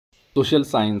Social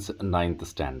Science 9th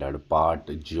Standard,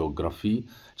 Part Geography,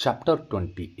 Chapter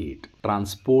 28,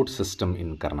 Transport System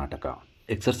in Karnataka.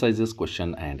 Exercises,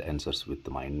 question and answers with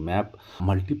mind map,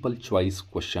 multiple choice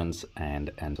questions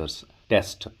and answers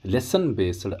test, lesson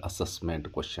based assessment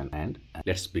question and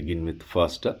let's begin with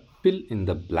first. Fill in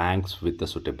the blanks with the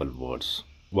suitable words.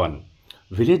 1.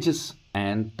 Villages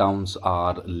and towns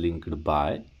are linked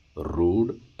by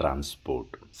road transport.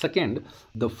 Second,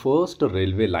 the first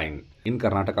railway line in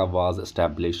Karnataka was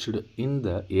established in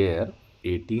the year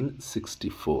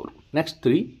 1864. Next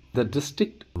 3, the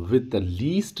district with the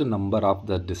least number of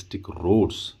the district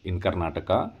roads in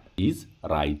Karnataka is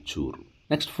Raichur.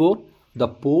 Next 4, the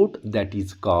port that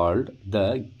is called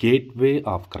the gateway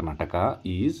of Karnataka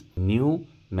is New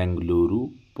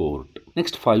Mangaluru Port.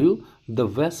 Next 5, the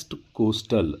West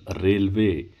Coastal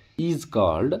Railway is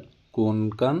called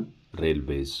Konkan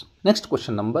Railways. Next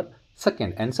question number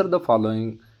 2nd. Answer the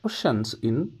following questions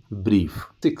in brief.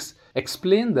 6.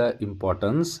 Explain the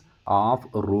importance of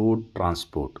road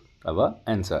transport. Our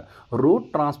answer.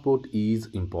 Road transport is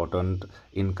important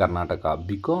in Karnataka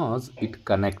because it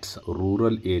connects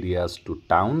rural areas to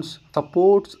towns,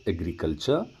 supports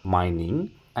agriculture,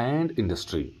 mining and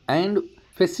industry, and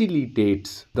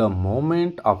facilitates the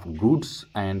movement of goods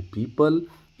and people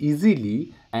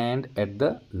easily and at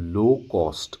the low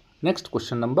cost. Next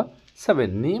question number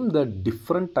 7. Name the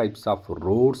different types of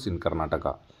roads in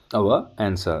Karnataka. Our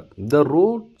answer. The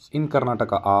roads in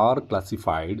Karnataka are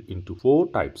classified into 4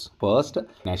 types. First,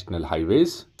 national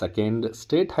highways. Second,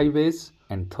 state highways.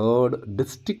 And third,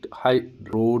 district high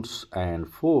roads. And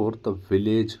fourth,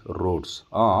 village roads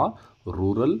or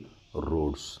rural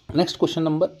roads. Next question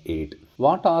number 8.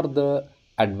 What are the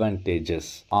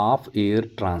advantages of air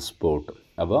transport?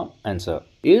 Our answer.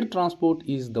 Air transport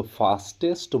is the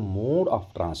fastest mode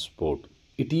of transport.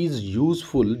 It is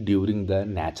useful during the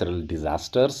natural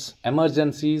disasters,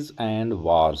 emergencies and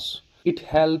wars. It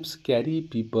helps carry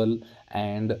people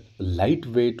and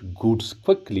lightweight goods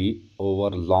quickly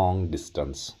over long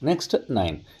distance. Next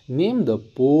 9. Name the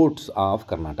ports of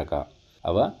Karnataka.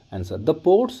 Our answer. The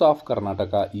ports of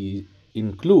Karnataka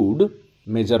include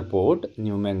major port,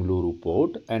 New Mangaluru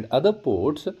port, and other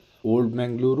ports, Old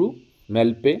Mangaluru,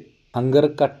 Melpe,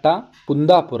 Hangarkatta,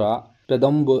 Kundapura,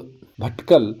 Pedambu,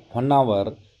 Bhatkal,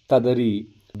 Honavar, Tadari,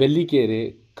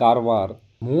 Bellikere, Karwar,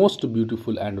 most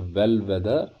beautiful and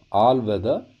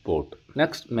all-weather port.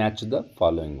 Next, match the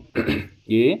following.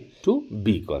 A to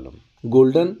B column.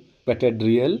 Golden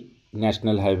Cathedral,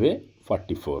 National Highway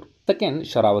 44. Second,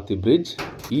 Sharavati Bridge.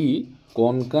 E.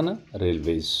 Konkan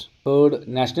Railways. Third,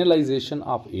 nationalization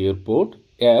of airport.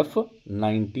 F.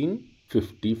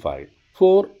 1955.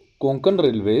 4. Konkan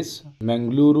Railways,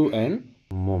 Mangaluru and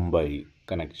Mumbai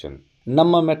connection.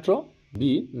 Namma Metro.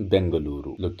 B.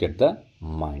 Bengaluru. Look at the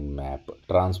mind map.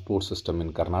 Transport system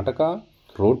in Karnataka,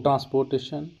 road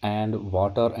transportation and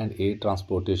water and air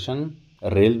transportation,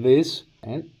 railways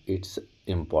and its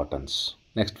importance.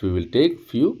 Next we will take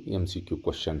few MCQ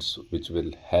questions which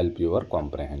will help your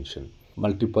comprehension.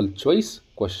 Multiple choice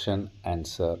question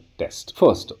answer test.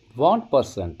 First, what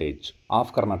percentage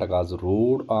of Karnataka's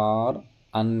road are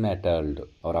unmetalled?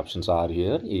 Our options are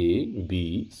here A,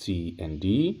 B, C and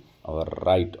D. Our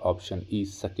right option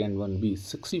is second one B,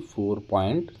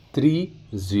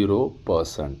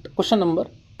 64.30%. Question number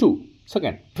 2.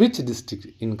 Second, which district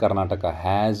in Karnataka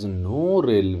has no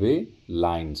railway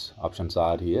lines? Options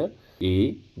are here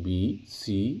A, B,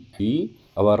 C, D.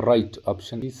 Our right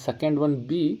option is second one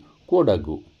B,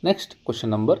 Kodagu. Next, question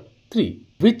number 3.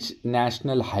 Which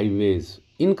national highways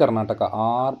in Karnataka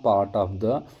are part of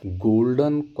the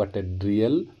Golden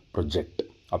Cathedral project?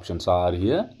 Options are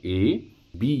here A,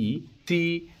 B,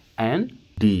 C and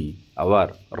D.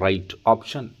 Our right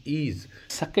option is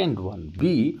second one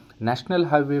B, National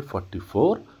Highway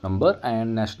 44 number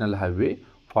and National Highway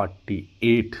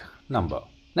 48 number.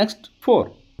 Next 4.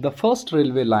 The first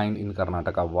railway line in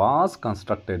Karnataka was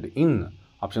constructed in.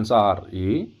 Options are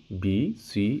A, B,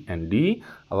 C and D.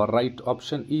 Our right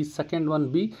option is second one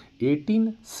B,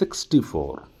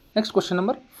 1864. Next question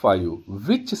number 5.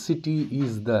 Which city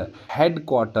is the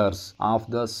headquarters of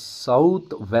the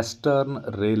Southwestern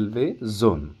Railway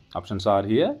Zone? Options are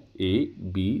here A,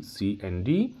 B, C and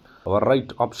D. Our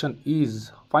right option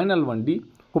is final one D,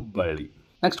 Hubballi.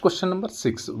 Next question number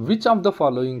 6. Which of the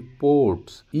following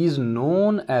ports is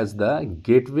known as the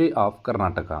gateway of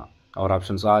Karnataka? Our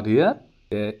options are here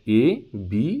A,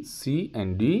 B, C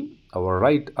and D. Our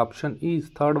right option is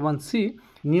third one C,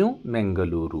 New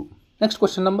Mangaluru. Next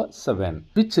question number 7.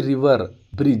 Which river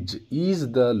bridge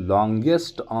is the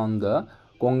longest on the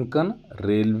Konkan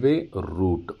railway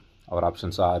route? Our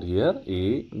options are here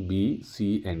A, B,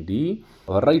 C and D.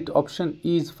 Our right option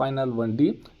is final one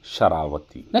D,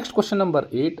 Sharavati. Next question number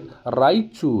 8.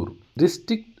 Raichur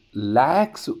district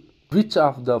lacks which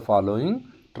of the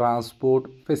following transport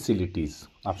facilities?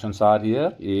 Options are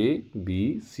here A,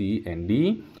 B, C and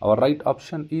D. Our right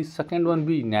option is second one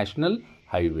B, national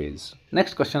highways.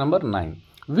 Next question number 9.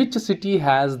 Which city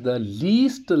has the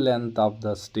least length of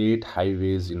the state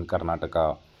highways in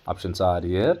Karnataka? Options are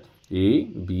here A,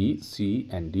 B, C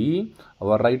and D.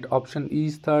 Our right option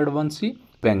is third one C,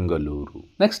 Bengaluru.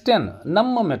 Next 10.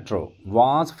 Namma Metro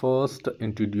was first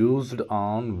introduced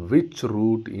on which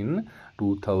route in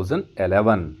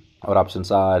 2011? Our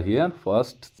options are here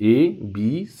first A,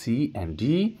 B, C and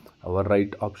D. Our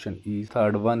right option is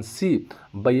third one C,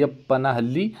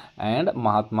 Bayappanahalli and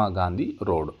Mahatma Gandhi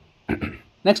Road.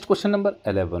 Next question number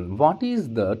 11. What is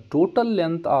the total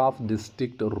length of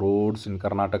district roads in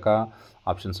Karnataka?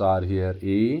 Options are here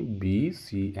A, B,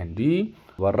 C and D.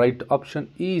 Our right option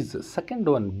is second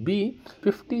one B,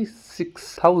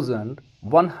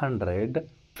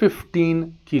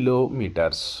 56,115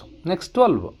 kilometers. Next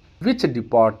 12. Which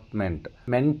department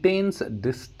maintains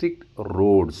district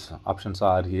roads? Options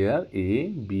are here A,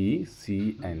 B,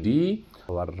 C and D.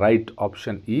 Our right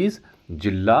option is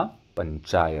Jilla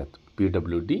Panchayat,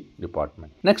 PWD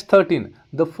department. Next 13.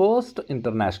 The first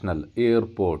international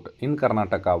airport in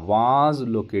Karnataka was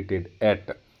located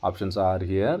at. Options are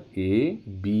here A,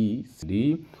 B, C,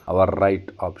 D. Our right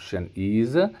option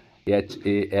is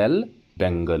HAL,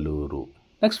 Bengaluru.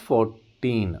 Next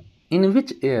 14. In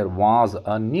which year was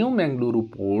a new Mangaluru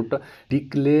port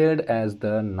declared as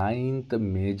the 9th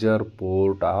major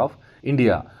port of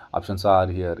India? Options are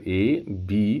here A,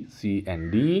 B, C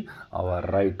and D. Our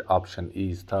right option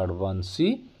is third one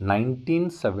C,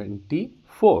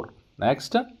 1974.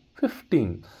 Next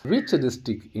 15. Which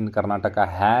district in Karnataka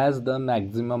has the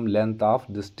maximum length of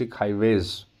district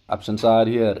highways? Options are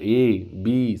here A,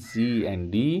 B, C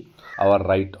and D. Our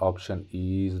right option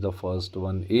is the first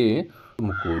one A,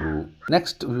 Mukuru.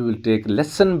 Next, we will take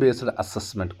lesson-based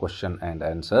assessment question and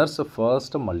answers.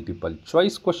 First, multiple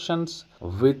choice questions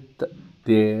with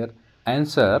their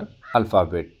answer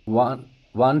alphabet. 1,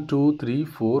 2, 3,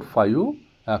 4, 5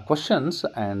 questions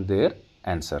and their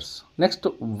answers. Next,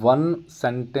 one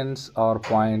sentence or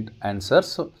point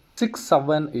answers. 6,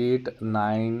 7, 8,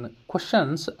 9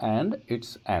 questions and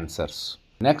its answers.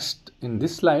 Next, in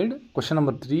this slide, question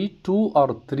number 3, 2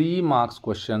 or 3 marks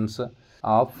questions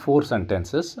of 4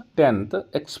 sentences. 10th,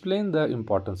 explain the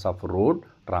importance of road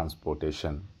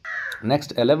transportation.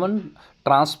 Next 11,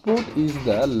 transport is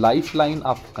the lifeline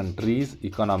of country's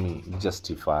economy.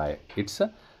 Justify its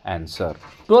answer.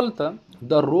 12th,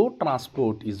 the road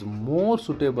transport is more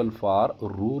suitable for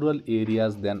rural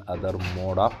areas than other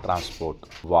mode of transport.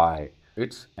 Why?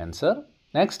 Its answer.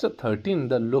 Next 13,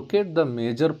 locate the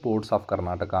major ports of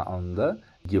Karnataka on the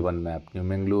given map. New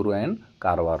Mangaluru and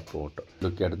Karwar port.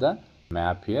 Look at the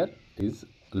map here is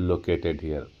located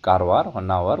here. Karwar,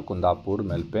 Honavar, Kundapur,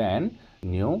 Melpe and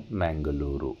New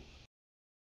Mangaluru.